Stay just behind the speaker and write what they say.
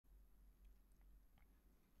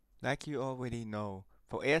Like you already know,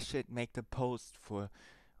 Vrchat make the post for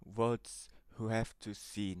words who have to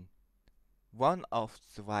seen. One of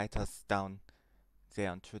the writers down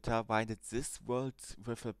there on Twitter writed this world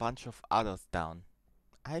with a bunch of others down.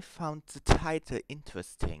 I found the title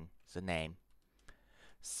interesting, the name,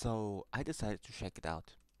 so I decided to check it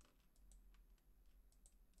out.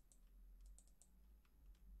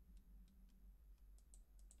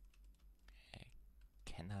 Uh,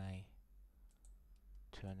 Can I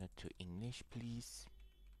turn it to English, please?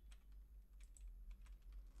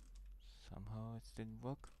 Somehow it didn't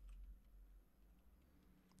work.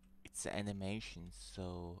 It's an animation,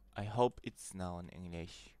 so I hope it's now in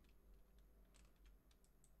English.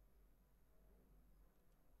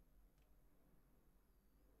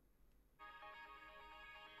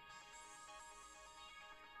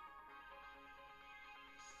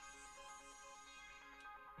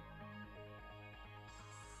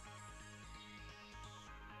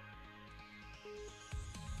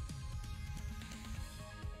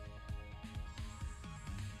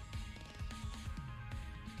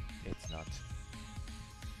 It's not.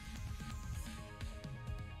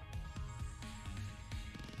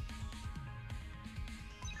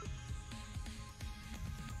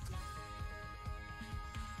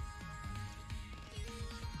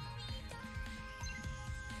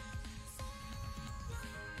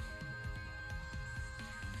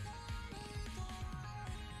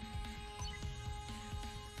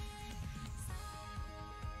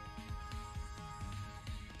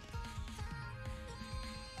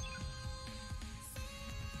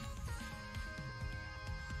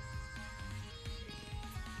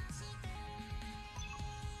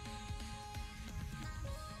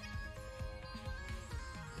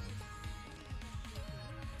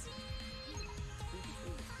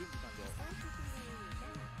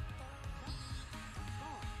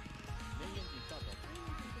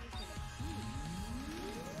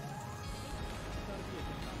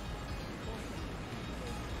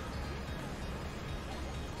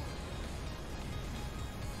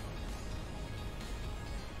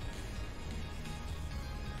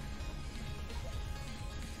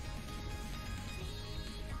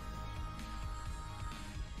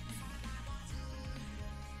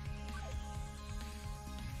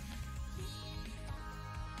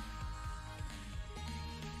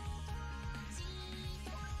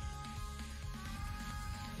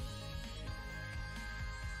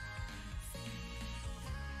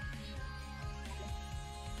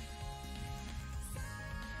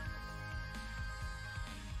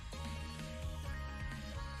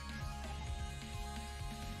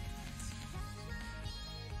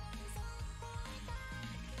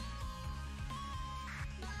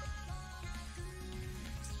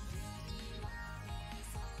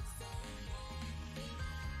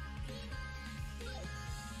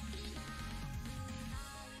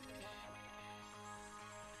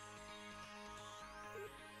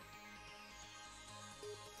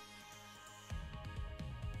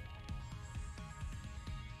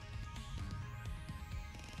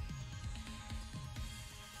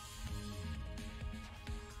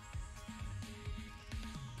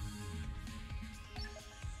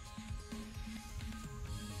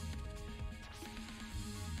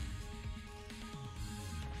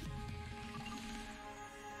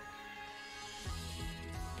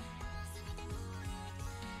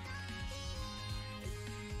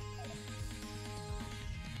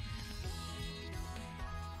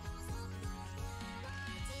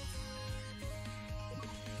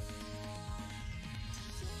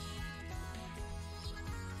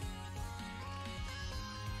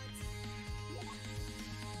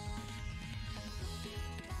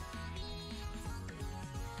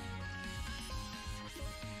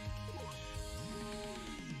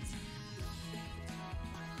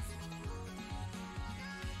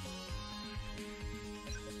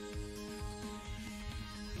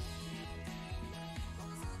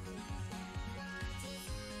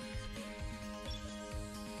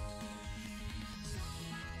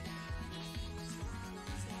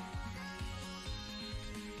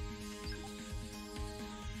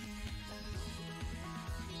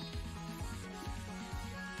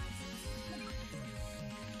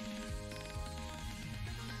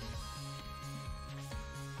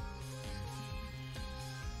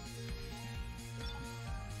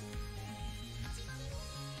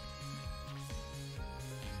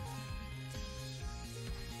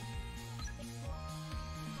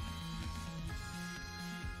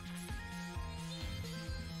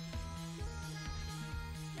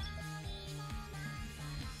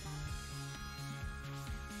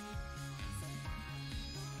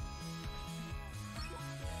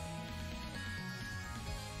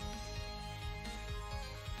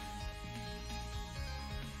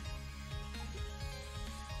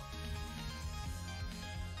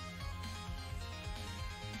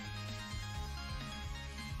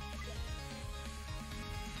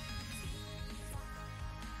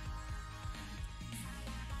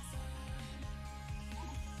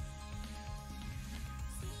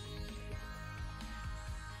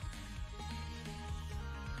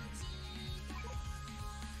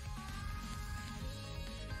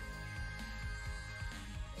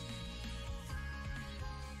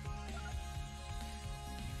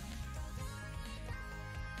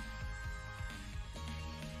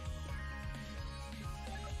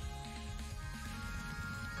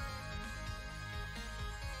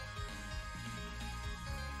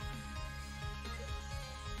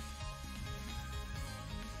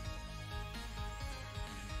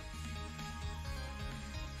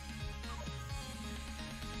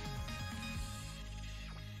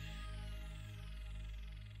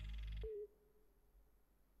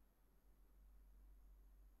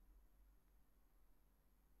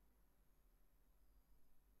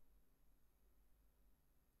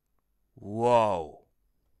 Whoa.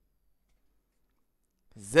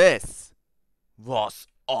 This was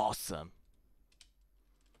awesome.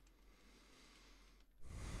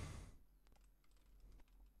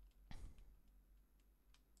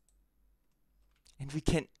 And we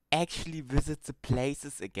can actually visit the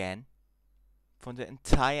places again from the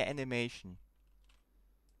entire animation.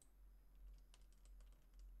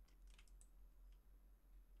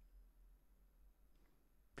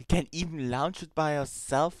 We can even launch it by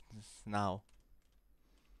ourselves now.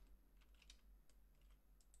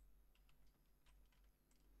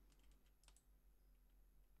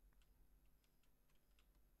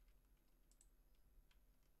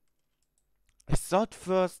 I thought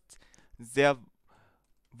first there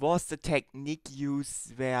was the technique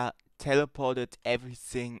used where teleported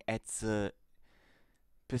everything at the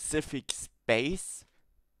specific space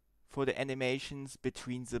for the animations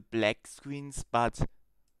between the black screens, but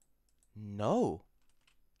no.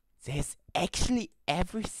 There's actually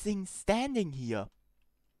everything standing here,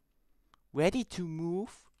 ready to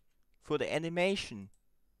move for the animation.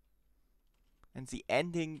 And the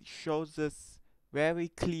ending shows us very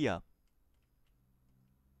clear.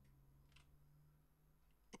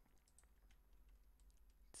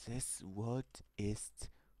 This world is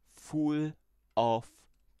full of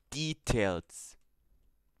details.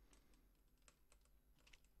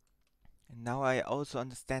 And now I also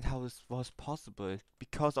understand how this was possible,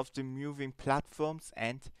 because of the moving platforms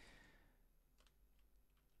and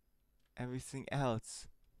everything else.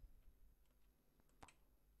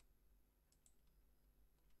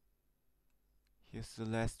 Here's the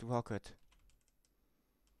last rocket.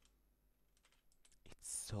 It's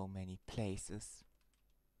so many places.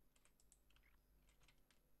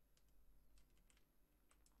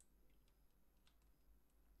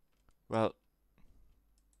 Well,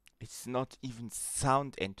 it's not even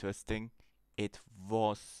sound interesting. It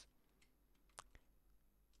was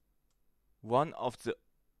one of the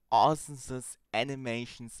awesomest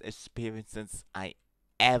animations experiences I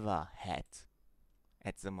ever had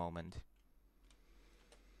at the moment.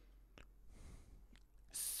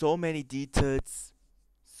 So many details,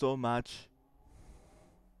 so much.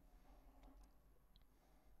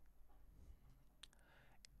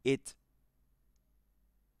 It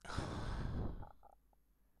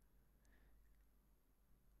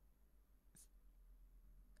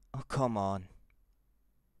oh, come on.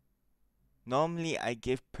 Normally I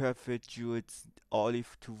give perfect jewels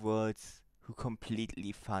olive to words who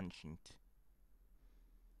completely functioned.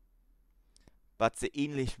 But the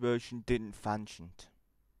English version didn't function.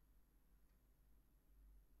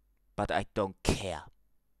 But I don't care.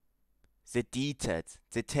 The details,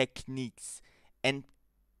 the techniques, and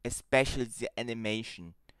especially the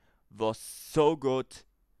animation was so good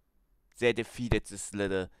they defeated this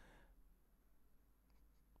little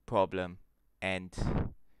problem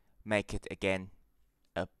and make it again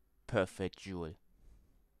a perfect jewel.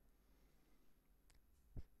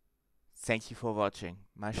 Thank you for watching.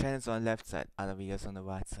 My channel is on the left side, other videos on the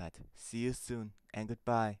right side. See you soon and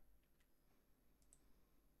goodbye.